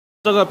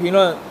这个评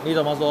论你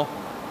怎么说？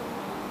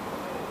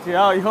只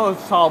要以后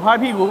少拍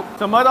屁股，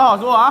什么都好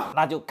说啊！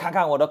那就看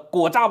看我的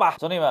果照吧，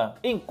兄弟们！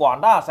应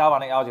广大小伙伴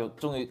的要求，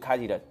终于开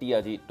启了第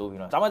2季读评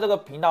论。咱们这个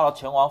频道的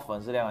全网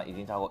粉丝量呢，已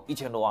经超过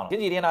1000多万了。前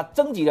几天呢，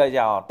征集了一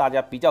下啊，大家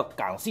比较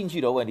感兴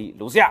趣的问题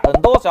如下：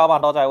很多小伙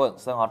伴都在问，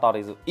生蚝到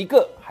底是1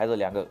个还是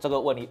2个？这个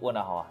问题问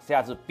得好啊，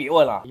下次别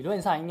问了。理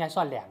论上应该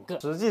算2个，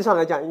实际上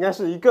来讲应该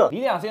是1个。你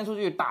俩先出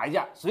去打一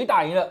架，谁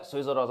打赢了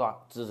谁说了算。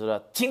支持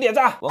的请点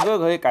赞。文哥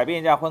可以改变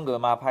一下风格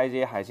吗？拍一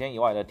些海鲜以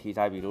外的题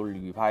材，比如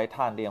旅拍、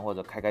探店或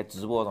者开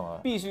直播什么的。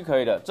必须可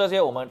以的，这些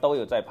我们都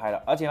有在拍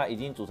了，而且呢已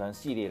经组成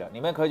系列了，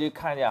你们可以去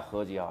看一下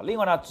合集啊。另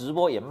外呢，直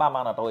播也慢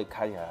慢的都会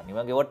开起来了，你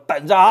们给我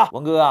等着啊！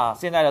文哥啊，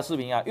现在的视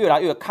频啊越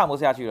来越看不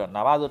下去了，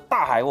哪怕是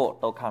大海货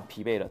都看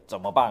疲惫了，怎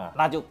么办啊？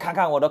那就看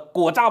看我的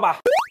果照吧。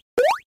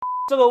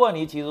这个问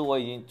题其实我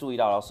已经注意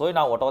到了，所以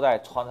呢我都在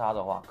穿插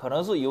着画，可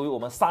能是由于我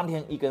们3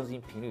天1更新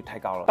频率太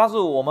高了，但是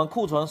我们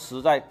库存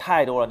实在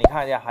太多了，你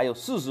看一下还有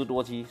40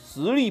多期，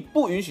实力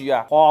不允许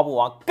啊，花不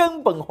完，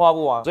根本花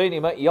不完，所以你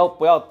们以后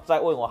不要再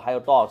问我还有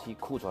多少期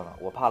库存了，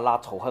我怕拉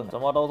仇恨。什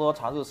么都说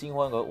尝试新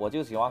风格，我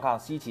就喜欢看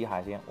稀奇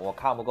海鲜，我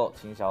看不够，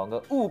请小文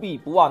哥务必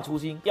不忘初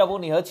心，要不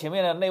你和前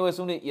面的那位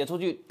兄弟也出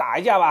去打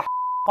一架吧。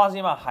放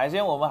心吧，海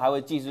鲜我们还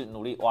会继续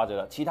努力挖掘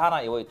的，其他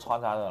呢也会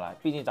穿插着来。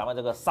毕竟咱们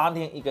这个3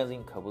天1更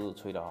新可不是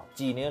吹的啊，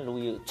几年如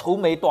一日，从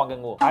没断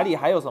更过。海里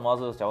还有什么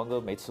是小文哥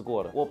没吃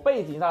过的？我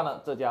背景上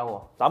的这家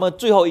伙，咱们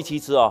最后一期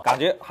吃哦，感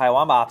觉海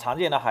王把常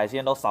见的海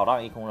鲜都扫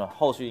荡一空了，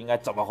后续应该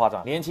怎么发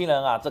展？年轻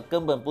人啊，这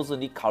根本不是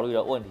你考虑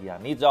的问题啊，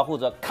你只要负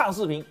责看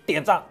视频、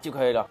点赞就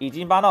可以了。已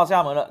经搬到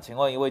厦门了，请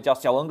问一位叫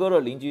小文哥的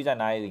邻居在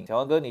哪里领？小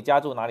文哥，你家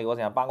住哪里？我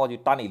想搬过去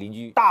当你邻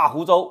居。大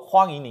湖州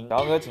欢迎您。小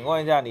文哥，请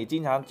问一下，你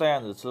经常这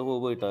样子吃会不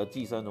会得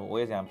寄生虫？我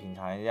也想品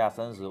尝一下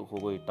生食会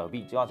不会得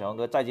病，希望小文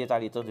哥再接再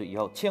厉，争取以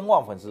后1000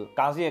万粉丝。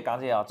感谢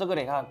啊，这个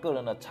得看个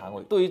人的肠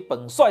胃，对于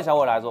本帅小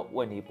伙来说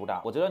问题不大，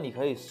我觉得你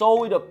可以稍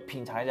微的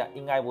品尝一下，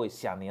应该不会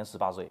享年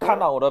18岁。看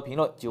到我的评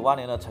论，98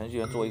年的程序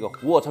员做一个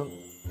俯卧撑，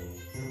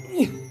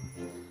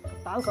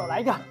单手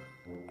来一个，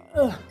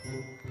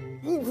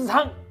一直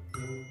长，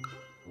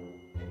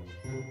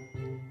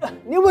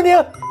牛不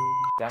牛？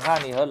想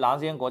看你和蓝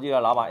鲜国际的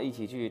老板一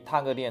起去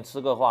探个店、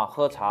吃个饭、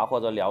喝茶或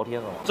者聊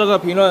天什么？这个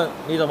评论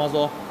你怎么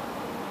说？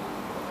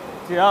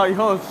只要以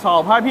后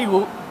少拍屁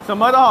股，什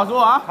么都好说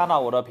啊！看到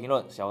我的评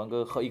论，小文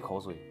哥喝一口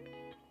水。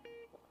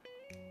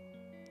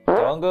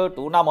小文哥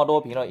读那么多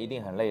评论一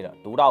定很累的，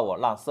读到我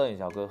让摄影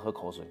小哥喝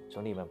口水，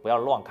兄弟们不要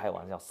乱开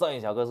玩笑，摄影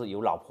小哥是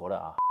有老婆的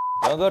啊。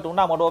小文哥读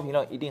那么多评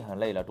论一定很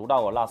累了，读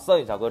到我让摄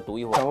影小哥读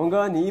一会儿。小文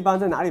哥，你一般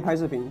在哪里拍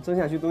视频？真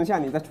想去蹲下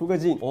你再出个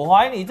镜。我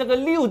怀疑你这个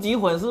6级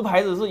粉丝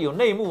牌子是有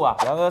内幕啊！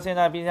小文哥，现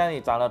在冰箱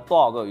里长了多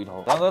少个鱼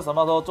头？小文哥什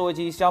么时候做一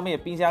期消灭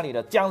冰箱里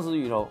的僵尸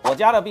鱼头？我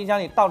家的冰箱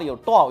里到底有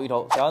多少鱼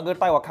头？小文哥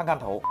带我看看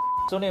头。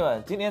兄弟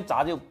们，今天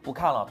咱就不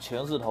看了，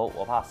全是头，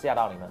我怕吓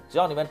到你们。只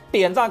要你们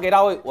点赞给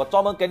到位，我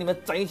专门给你们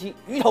整一期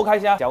鱼头开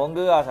箱。小文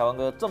哥啊，小文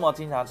哥这么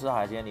经常吃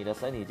海鲜，你的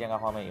身体健康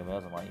方面有没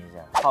有什么影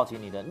响？好奇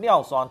你的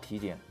尿酸体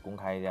检公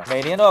开一下，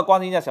每年都要关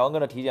心一下小文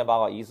哥的体检报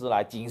告，以此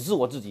来警示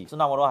我自己。吃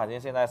那么多海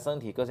鲜，现在身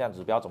体各项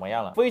指标怎么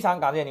样了？非常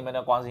感谢你们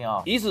的关心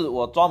啊！以此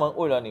我专门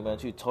为了你们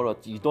去抽了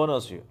几吨的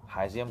血。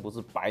海鲜不是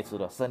白吃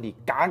的，身体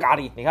嘎嘎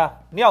的。你看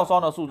尿酸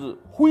的数字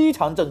非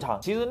常正常。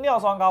其实尿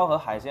酸高和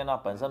海鲜呢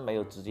本身没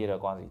有直接的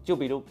关系，就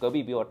比如隔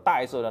壁比我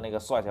大1岁的那个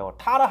帅小伙，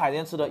他的海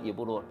鲜吃的也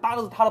不多，但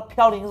是他的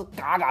嘌呤是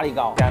嘎嘎的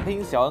高。想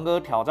听小文哥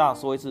挑战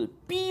说一次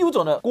标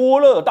准的锅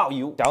热倒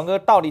油？小文哥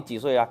到底几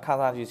岁啊？看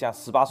上去像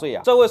18岁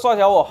啊！这位帅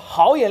小伙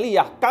好眼力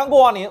啊，刚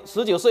过完年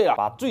19岁了，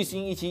把最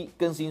新一期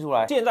更新出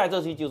来，现在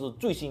这期就是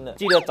最新的。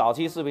记得早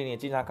期视频里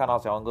经常看到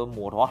小文哥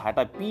抹头还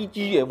带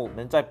BGM，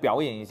 能再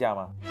表演一下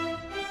吗？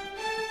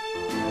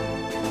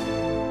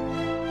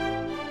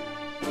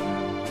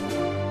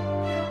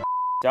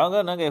小文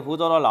哥能给福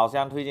州的老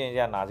乡推荐一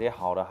下哪些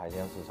好的海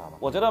鲜市场吗？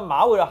我觉得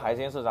马尾的海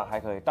鲜市场还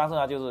可以，但是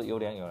呢就是有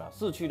点远了，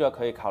市区的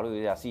可以考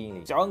虑一下吸引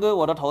力。小文哥，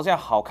我的头像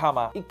好看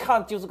吗？一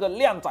看就是个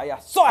靓仔呀，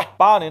帅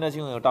！82年的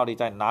青红酒到底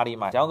在哪里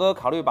买？小文哥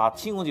考虑把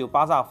青红酒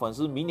搬上粉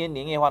丝明年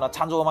年夜饭的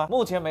餐桌吗？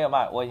目前没有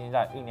卖，我已经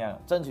在酝酿了，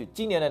争取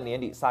今年的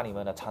年底上你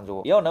们的餐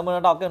桌。以后能不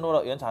能到更多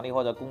的原产地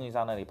或者供应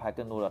商那里拍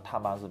更多的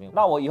探班视频？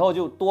那我以后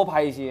就多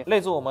拍一些，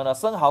类似我们的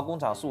生蚝工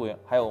厂溯源，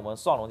还有我们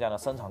蒜蓉酱的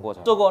生产过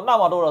程。做过那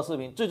么多的视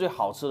频，最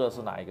好吃的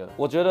是哪一个？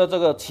我觉得这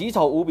个奇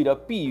丑无比的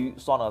碧鱼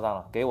算得上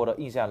了，给我的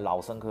印象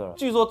老深刻了。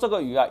据说这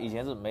个鱼啊，以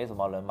前是没什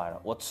么人买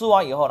的，我吃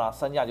完以后呢，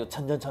身价就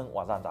蹭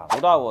往上涨。读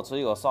到我吃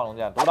一口蒜蓉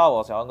酱，读到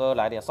我小文哥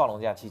来点蒜蓉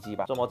酱7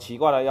吧，这么奇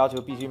怪的要求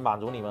必须满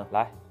足你们。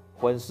来，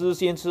粉丝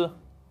先吃，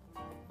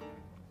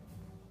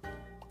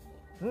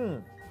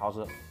好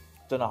吃，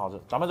真的好吃。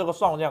咱们这个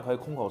蒜蓉酱可以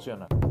空口炫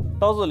了。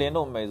都是联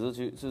动美食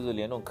区，是不是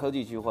联动科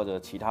技区或者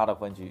其他的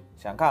分区？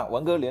想看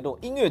文哥联动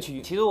音乐区，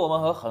其实我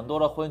们和很多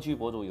的分区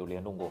博主有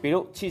联动过，比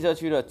如汽车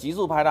区的极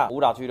速拍档，舞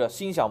蹈区的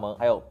新小萌，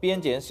还有边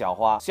检小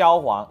花、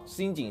消防、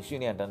新警训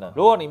练等等。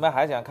如果你们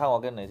还想看我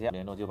跟哪些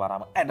联动，就把他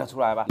们艾特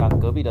出来吧，让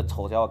隔壁的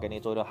丑小伙给你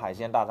做一顿海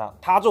鲜大餐，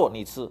他做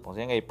你吃。我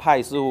先给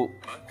派师傅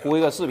呼一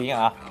个视频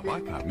啊。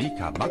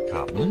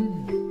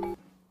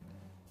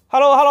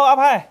Hello， 阿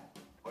派。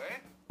喂。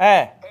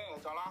哎，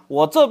咋啦？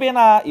我这边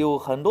呢有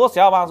很多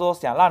小伙伴说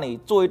想让你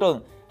做一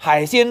顿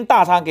海鲜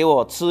大餐给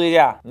我吃一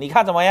下，你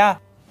看怎么样？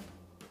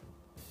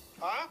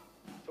啊？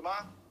什么？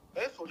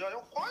哎，手机好像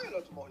坏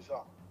了，怎么回事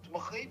啊？怎么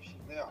黑屏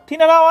了呀？听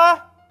得到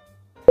吗？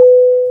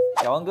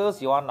小文哥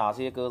喜欢哪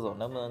些歌手？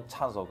能不能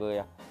唱首歌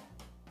呀？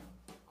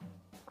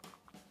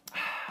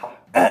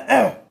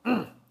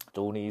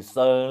祝你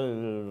生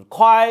日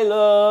快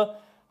乐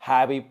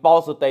 ，Happy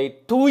Birthday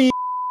to you。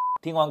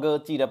听完歌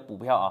记得补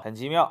票啊，很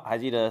奇妙。还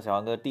记得小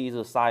文哥第一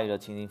次杀鱼的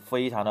情形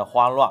非常的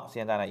慌乱，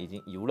现在呢已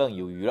经游刃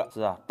有余了。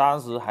是啊，当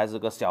时还是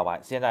个小白，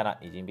现在呢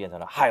已经变成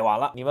了海王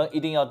了。你们一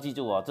定要记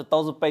住啊，这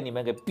都是被你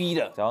们给逼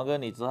的。小文哥，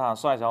你只喊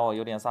帅小伙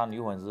有点伤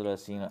女粉丝的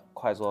心了，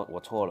快说我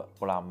错了，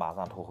不然马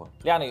上脱婚。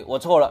靓女，我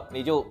错了，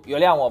你就原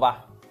谅我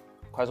吧。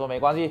快说没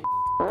关系。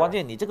关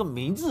键你这个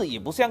名字也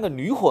不像个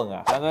女混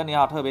啊！小哥你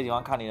好，特别喜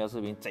欢看你的视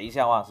频，贼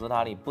下饭，食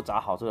堂里不咋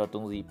好吃的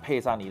东西，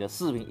配上你的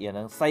视频也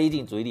能塞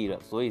进嘴里了。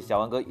所以小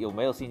文哥有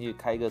没有兴趣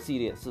开一个系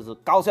列试试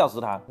高效食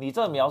堂？你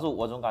这描述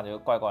我总感觉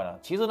怪怪的。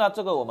其实呢，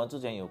这个我们之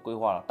前有规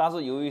划了，但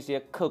是由于一些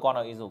客观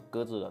的因素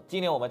搁置了。今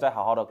年我们再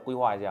好好的规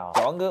划一下啊！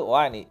小文哥我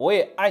爱你，我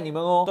也爱你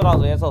们哦。这段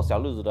时间受小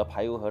日子的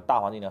排污和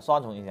大环境的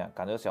双重影响，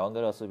感觉小文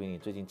哥的视频里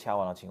最近恰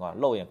饭的情况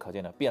肉眼可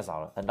见的变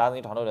少了，很担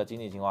心团队的经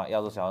济情况。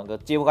要是小文哥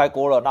揭不开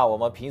锅了，那我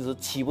们平时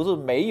岂不是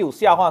没有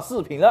下饭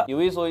视频了？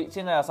有一说一，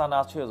现在的商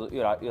单确实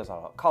越来越少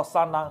了，靠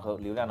商单和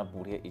流量的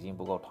补贴已经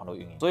不够团队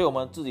运营，所以我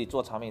们自己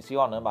做产品，希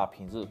望能把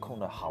品质控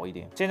得好一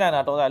点。现在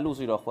呢，都在陆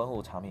续的丰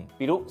富产品，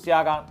比如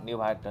虾干、牛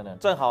排等等，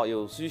正好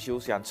有需求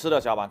想吃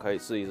的小伙伴可以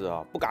试一试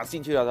啊，不感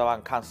兴趣的小伙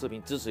伴看视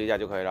频支持一下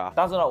就可以了。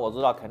但是呢，我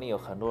知道肯定有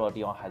很多的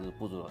地方还是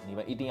不足的，你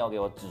们一定要给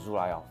我指出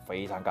来哦，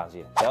非常感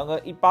谢。小杨哥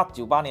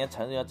1898年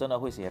成人真的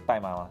会写代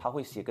码吗？他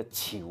会写个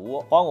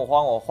球哦，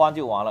还我还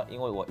就完了，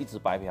因为我一直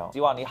白嫖，希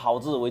望你好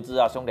自为之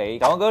啊，兄弟。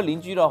小杨哥邻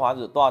居的房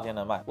子多少钱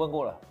能卖？问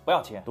过了，不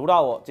要钱。读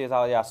到我介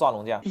绍一下蒜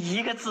蓉酱，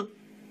一个字，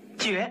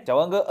绝。小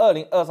文哥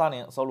2023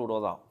年收入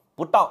多少？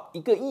不到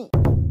1个亿。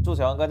祝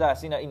小文哥在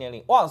新的一年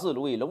里万事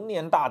如意，龙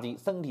年大吉，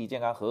身体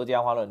健康，阖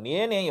家欢乐，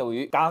年年有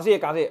余。感谢，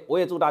我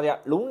也祝大家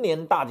龙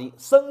年大吉，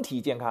身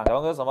体健康。小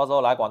文哥什么时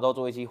候来广州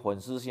做一期粉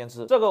丝先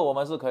吃？这个我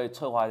们是可以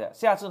策划一下。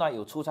下次呢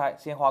有出差，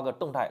先发个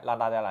动态让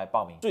大家来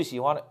报名。最喜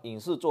欢的影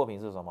视作品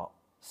是什么？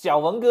小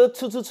文哥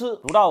吃吃吃，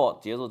读到我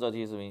结束这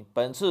期视频。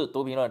本次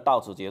读评论到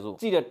此结束，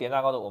记得点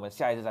赞关注，我们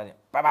下一次再见，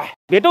拜拜。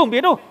别动，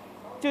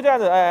就这样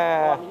子，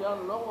哎。你要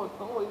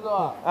等我一个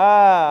啊？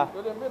啊，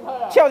有点变态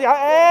啊！跳脚，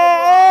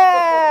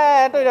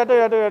哎，对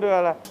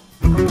了，来。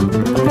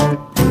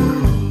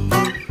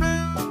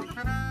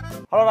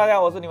Hello， 大家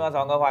好，我是你们的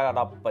小哥，欢迎来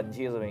到本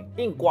期视频。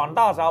应广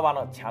大小伙伴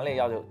的强烈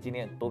要求，今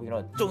天读评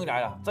论终于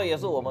来了，这也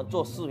是我们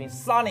做视频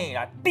3年以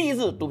来第一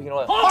次读评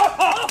论。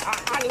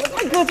你们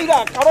太客气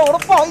了，搞得我都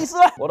不好意思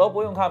了。我都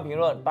不用看评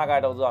论，大概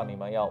都知道你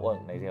们要问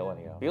哪些问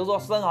题了。比如说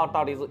生蚝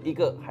到底是1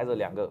个还是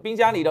2个？冰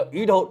箱里的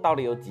鱼头到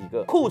底有几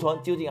个？库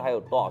存究竟还有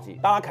多少期？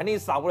当然肯定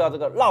少不了这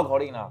个绕口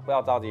令了，不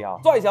要着急哈。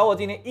帅小伙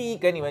今天一一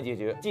给你们解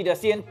决，记得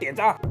先点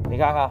赞。你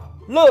看看。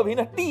热评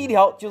的第1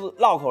条就是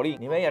绕口令，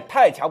你们也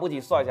太瞧不起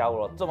帅小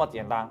伙了，这么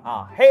简单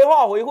啊！黑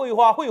化为会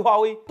化，会化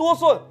为多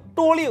顺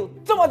多溜，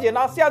这么简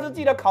单，下次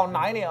记得考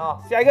难一点啊！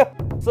下一个，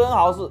生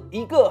蚝是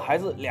1个还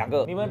是2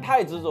个？你们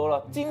太执着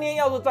了，今天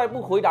要是再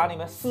不回答，你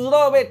们死都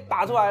要被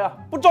打出来了，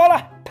不装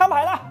了，摊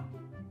牌了。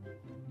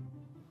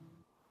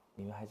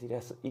你们还记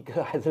得是1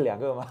个还是2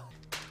个吗？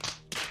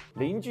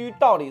邻居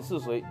到底是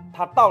谁？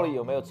他到底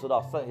有没有吃到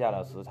剩下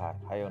的食材？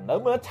还有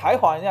能不能采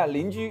访一下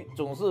邻居？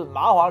总是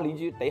麻烦邻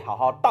居得好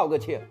好道个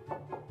歉。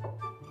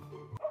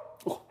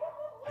哦，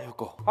还有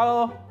狗。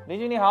Hello， 邻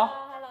居你好。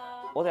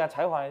Hello， 我想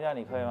采访一下，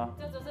你可以吗？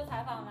就只是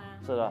采访吗？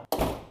是的。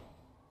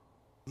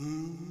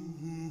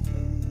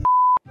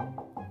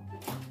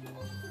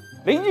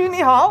邻居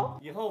你好。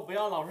以后不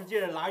要老是借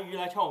着拿鱼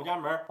来敲我家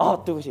门。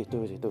哦，对不起。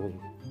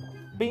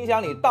冰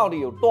箱里到底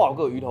有多少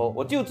个鱼头？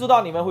我就知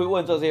道你们会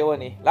问这些问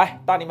题。来，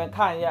带你们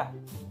看一下。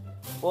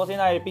不过现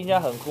在冰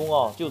箱很空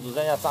哦，就只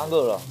剩下3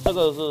个了。这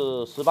个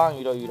是石斑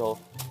鱼的鱼头，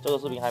这个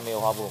视频还没有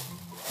发布。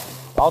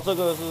然后这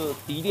个是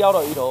迪雕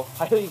的鱼头，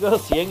还有一个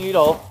咸鱼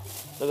头，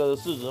这个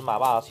是4指马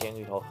爸的咸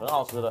鱼头，很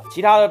好吃的。其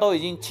他的都已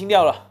经清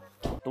掉了。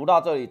读到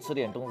这里吃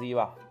点东西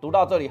吧，读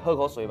到这里喝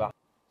口水吧，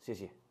谢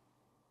谢。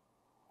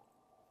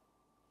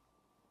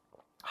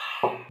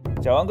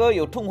小王哥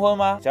有痛昏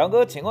吗？小王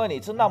哥，请问你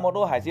吃那么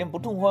多海鲜不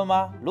痛昏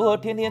吗？如何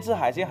天天吃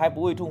海鲜还不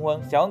会痛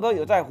昏？小王哥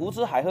有在胡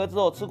吃海喝之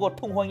后吃过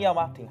痛昏药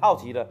吗？挺好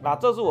奇的。那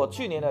这是我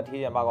去年的体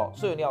检报告，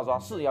睡尿酸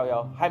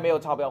411还没有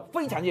超标，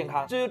非常健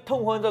康。至于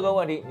痛昏这个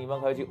问题，你们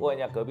可以去问一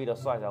下隔壁的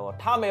帅小伙，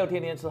他没有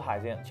天天吃海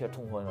鲜却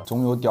痛昏了。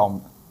总有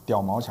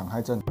屌毛抢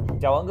害症。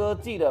小王哥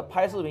记得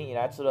拍视频以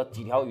来吃了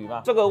几条鱼吗？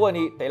这个问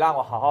题得让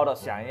我好好的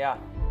想一下。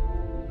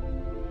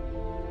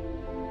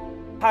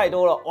太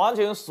多了，完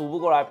全数不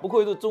过来，不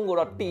愧是中国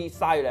的第一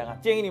鲨鱼人啊！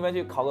建议你们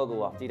去考个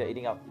股啊，记得一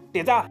定要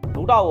点赞。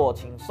读到我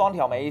请双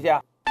挑眉一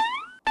下，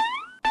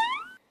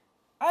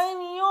爱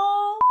你哟。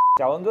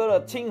小文哥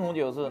的青红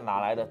酒是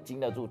哪来的？经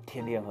得住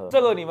天天喝，这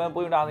个你们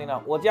不用担心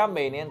了，我家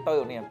每年都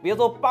有念，别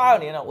说82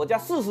年了，我家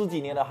40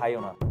几年的还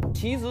有呢。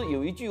其实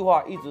有一句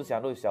话一直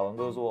想对小文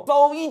哥说：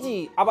走一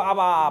起，阿巴阿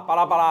巴，巴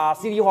拉巴拉，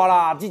稀里哗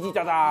啦，叽叽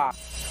喳喳。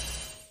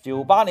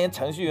98年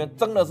程序员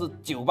真的是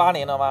98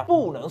年了吗？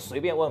不能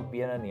随便问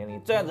别人的年龄，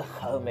这样子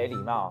很没礼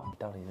貌。你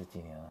到底是几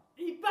年了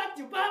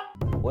？1898。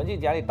文具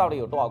夹里到底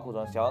有多少库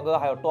存？小文哥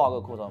还有多少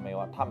个库存没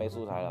完？他没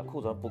素材了，库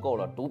存不够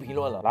了，读评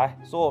论了。来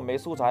说我没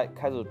素材，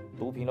开始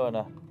读评论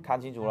了。看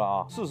清楚了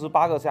啊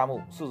，48个项目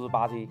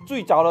，48期，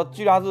最早的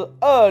居然是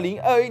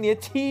2021年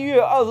7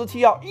月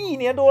27号，1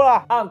年多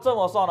了。按这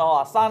么算的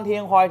话，3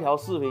天花一条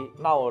视频，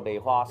那我得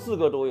花4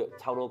个多月，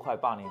差不多快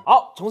半年。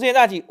好，从现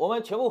在起，我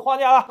们全部换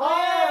假了。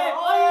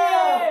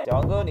小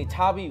文哥，你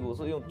擦屁股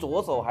是用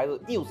左手还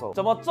是右手？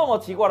怎么这么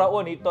奇怪的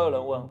问题都有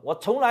人问？我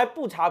从来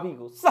不擦屁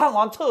股，上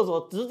完厕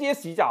所直接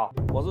洗澡。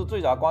我是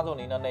最早关注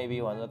您的那一批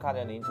粉丝，看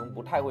见您从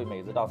不太会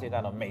美食到现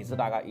在的美食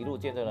大概，一路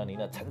见证了您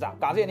的成长。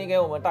感谢您给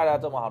我们带来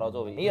这么好的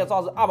作品，你也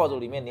算是 UP 主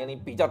里面年龄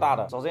比较大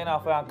的。首先呢，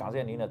非常感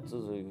谢您的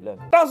支持与认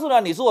可。但是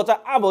呢，你说我在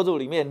UP 主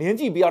里面年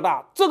纪比较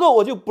大，这个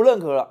我就不认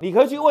可了。你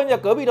可以去问一下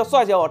隔壁的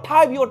帅小伙，他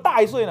还比我大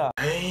1岁呢。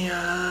哎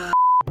呀。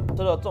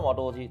吃了这么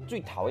多期，最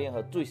讨厌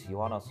和最喜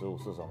欢的食物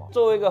是什么？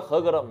作为一个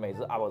合格的美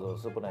食 UP 主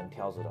是不能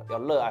挑食的，要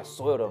热爱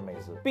所有的美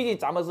食。毕竟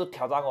咱们是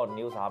挑战过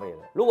牛杂北的。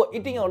如果一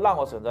定要让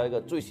我选择一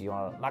个最喜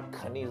欢的，那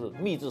肯定是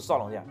秘制蒜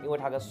蓉酱，因为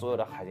它跟所有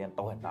的海鲜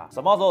都很搭。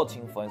什么时候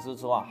请粉丝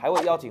吃饭，还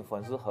会邀请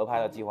粉丝合拍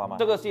的计划吗？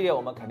这个系列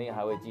我们肯定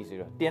还会继续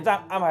的。点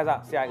赞安排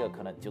上，下一个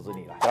可能就是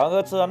你了。小文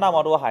哥吃了那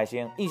么多海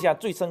鲜，印象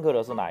最深刻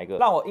的是哪一个？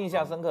让我印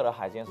象深刻的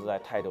海鲜实在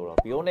太多了，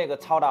比如那个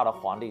超大的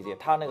皇帝蟹，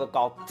它那个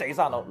膏贼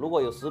上头，如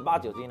果有18、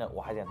19斤的，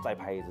我还想再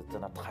拍一只，真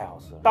的太好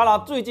吃了。当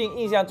然，最近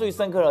印象最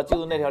深刻的就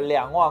是那条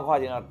2万块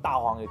钱的大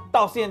黄鱼，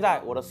到现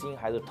在我的心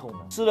还是痛的。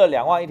吃了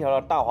2万1条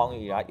的大黄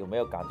鱼以来，有没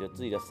有感觉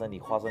自己的身体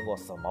发生过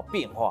什么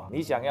变化？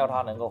你想要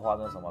它能够发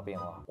生什么变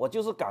化？我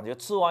就是感觉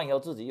吃完以后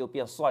自己又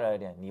变帅了一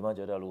点，你们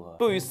觉得如何？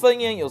对于生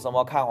腌有什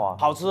么看法？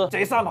好吃，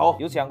贼上头。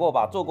有想过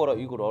把做过的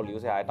鱼骨头留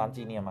下来当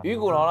纪念吗？鱼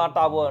骨头呢，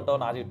大部分都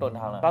拿去炖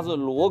汤了，但是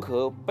螺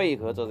壳、贝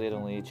壳这些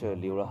东西却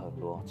留了很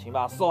多。请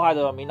把受害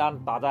者的名单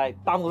打在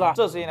弹幕上。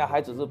这些呢，还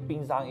只是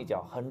冰山一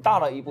角，很大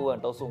的一部分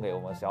都送给我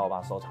们小伙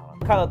伴收藏了。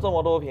看了这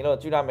么多评论，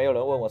居然没有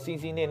人问我心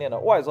心念念的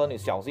外甥女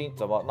小新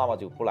怎么那么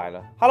久不来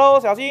了。Hello，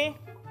 小新。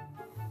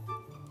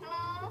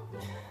Hello。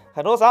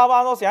很多小伙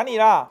伴都想你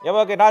了，要不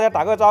要给大家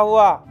打个招呼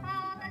啊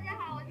 ？Hello， 大家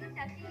好，我是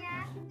小新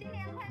呀，新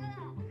年快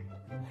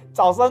乐！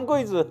早生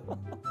贵子，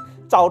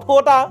早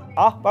脱单。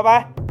好，拜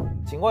拜。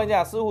请问一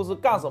下，师傅是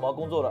干什么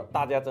工作的？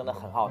大家真的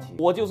很好奇。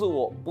我就是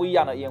我，不一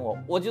样的烟火，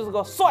我就是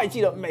个帅气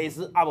的美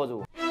食 UP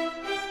主。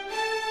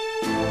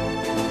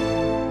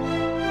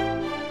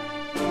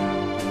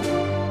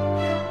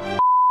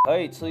可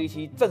以吃一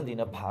期正经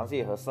的螃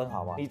蟹和生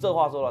蚝吗？你这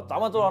话说了，咱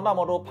们做了那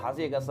么多螃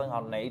蟹跟生蚝，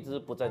哪一只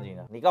不正经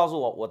的？你告诉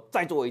我，我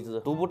再做一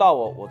只。读不到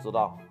我知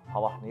道，好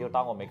吧，你就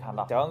当我没看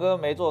到。小文哥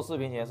没做视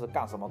频前是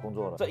干什么工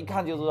作的？这一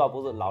看就知道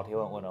不是老铁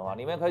们问的话。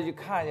你们可以去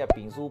看一下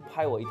丙叔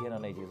拍我1天的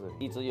那期视频。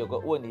一直有个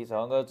问题，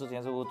小文哥之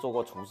前是不是做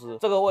过厨师？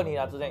这个问题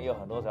呢，之前也有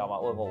很多小伙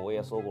伴问过，我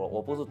也说过了，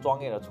我不是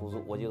专业的厨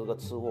师，我就是个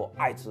吃货，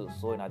爱吃，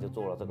所以呢就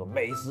做了这个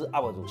美食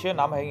UP 主。缺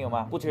男朋友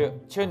吗？不缺，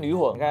缺女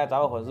粉。你看咱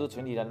们粉丝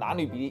群体的男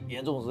女比例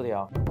严重失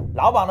调。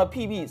老板的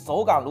屁屁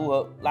手感如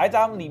何？来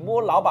张你摸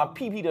老板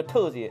屁屁的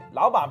特写。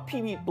老板屁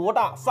屁多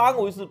大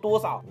？3围是多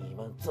少？你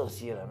们这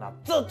些人啊，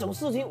这种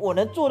事情我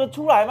能做得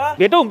出来吗？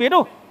别动，别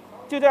动，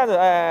就这样子，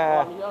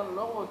哎。你想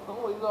惹我疼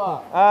我一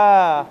个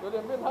啊？有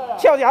点变态啊！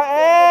跳起来，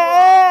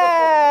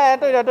哎，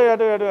对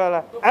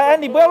了，哎，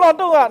你不要乱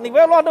动啊，你不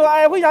要乱动，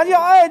哎，会想笑，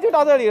哎，就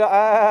到这里了，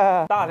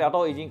哎，大小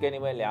都已经给你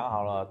们量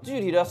好了，具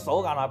体的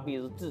手感呢，必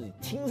须自己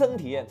亲身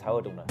体验才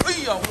会懂的。哎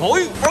呀，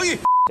可以。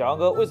小文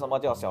哥为什么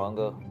叫小文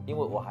哥？因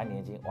为我还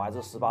年轻，我还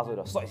是18岁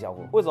的帅小伙。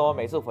为什么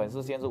每次粉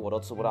丝限制我都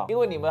吃不到？因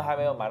为你们还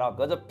没有买到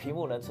隔着屏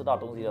幕能吃到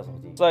东西的手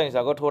机。摄影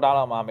小哥脱单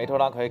了吗？没脱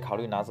单可以考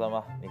虑男生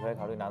吗？你可以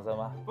考虑男生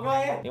吗？不可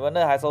以。你们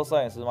那还收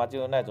摄影师吗？就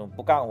是那种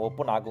不干活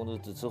不拿工资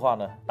只吃饭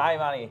的，答应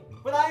吗你？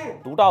不答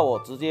应。读到我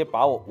直接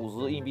把我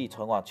50硬币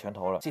存款全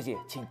投了，谢谢，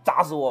请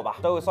砸死我吧！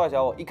这位帅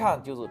小伙一看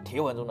就是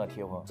铁粉中的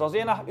铁粉。首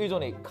先呢，预祝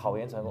你考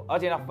研成功，而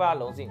且呢非常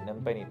荣幸能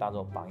被你当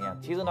做榜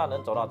样。其实呢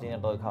能走到今天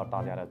都是靠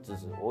大家的支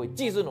持，我会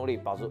继续努力，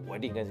保持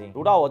稳定更新。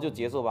读到我就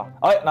结束吧。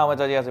OK，那我们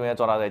这期视频就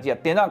做到这里，记得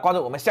点赞关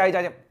注，我们下期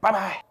再见，拜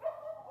拜。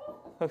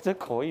这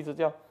口一直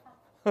叫。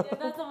演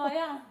得怎么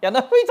样？演得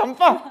非常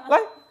棒，来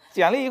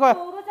奖励一块。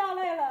我都叫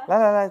累了。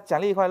来，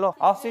奖励一块肉。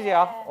好，谢谢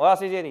啊，我要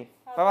谢谢你，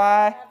拜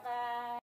拜。